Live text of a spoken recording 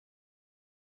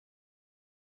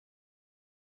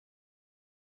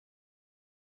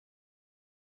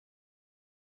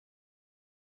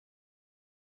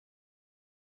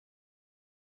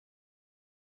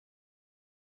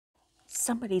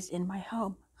Somebody's in my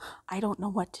home. I don't know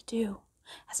what to do.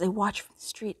 As I watch from the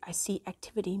street, I see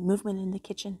activity, movement in the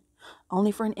kitchen.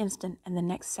 Only for an instant, and the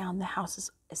next sound, the house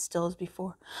is as still as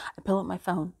before. I pull up my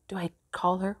phone. Do I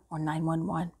call her or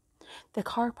 911? The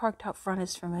car parked out front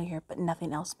is familiar, but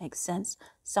nothing else makes sense.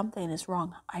 Something is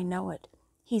wrong. I know it.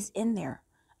 He's in there.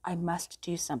 I must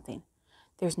do something.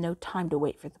 There's no time to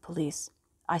wait for the police.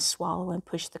 I swallow and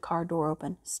push the car door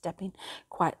open, stepping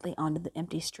quietly onto the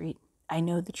empty street. I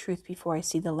know the truth before I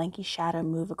see the lanky shadow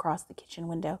move across the kitchen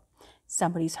window.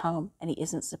 Somebody's home, and he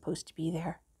isn't supposed to be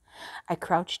there. I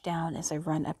crouch down as I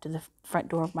run up to the front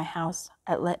door of my house.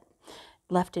 I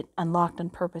left it unlocked on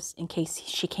purpose in case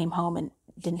she came home and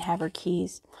didn't have her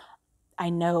keys. I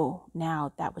know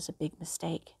now that was a big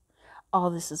mistake. All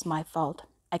this is my fault.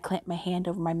 I clamp my hand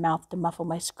over my mouth to muffle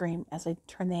my scream as I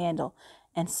turn the handle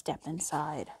and step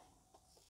inside.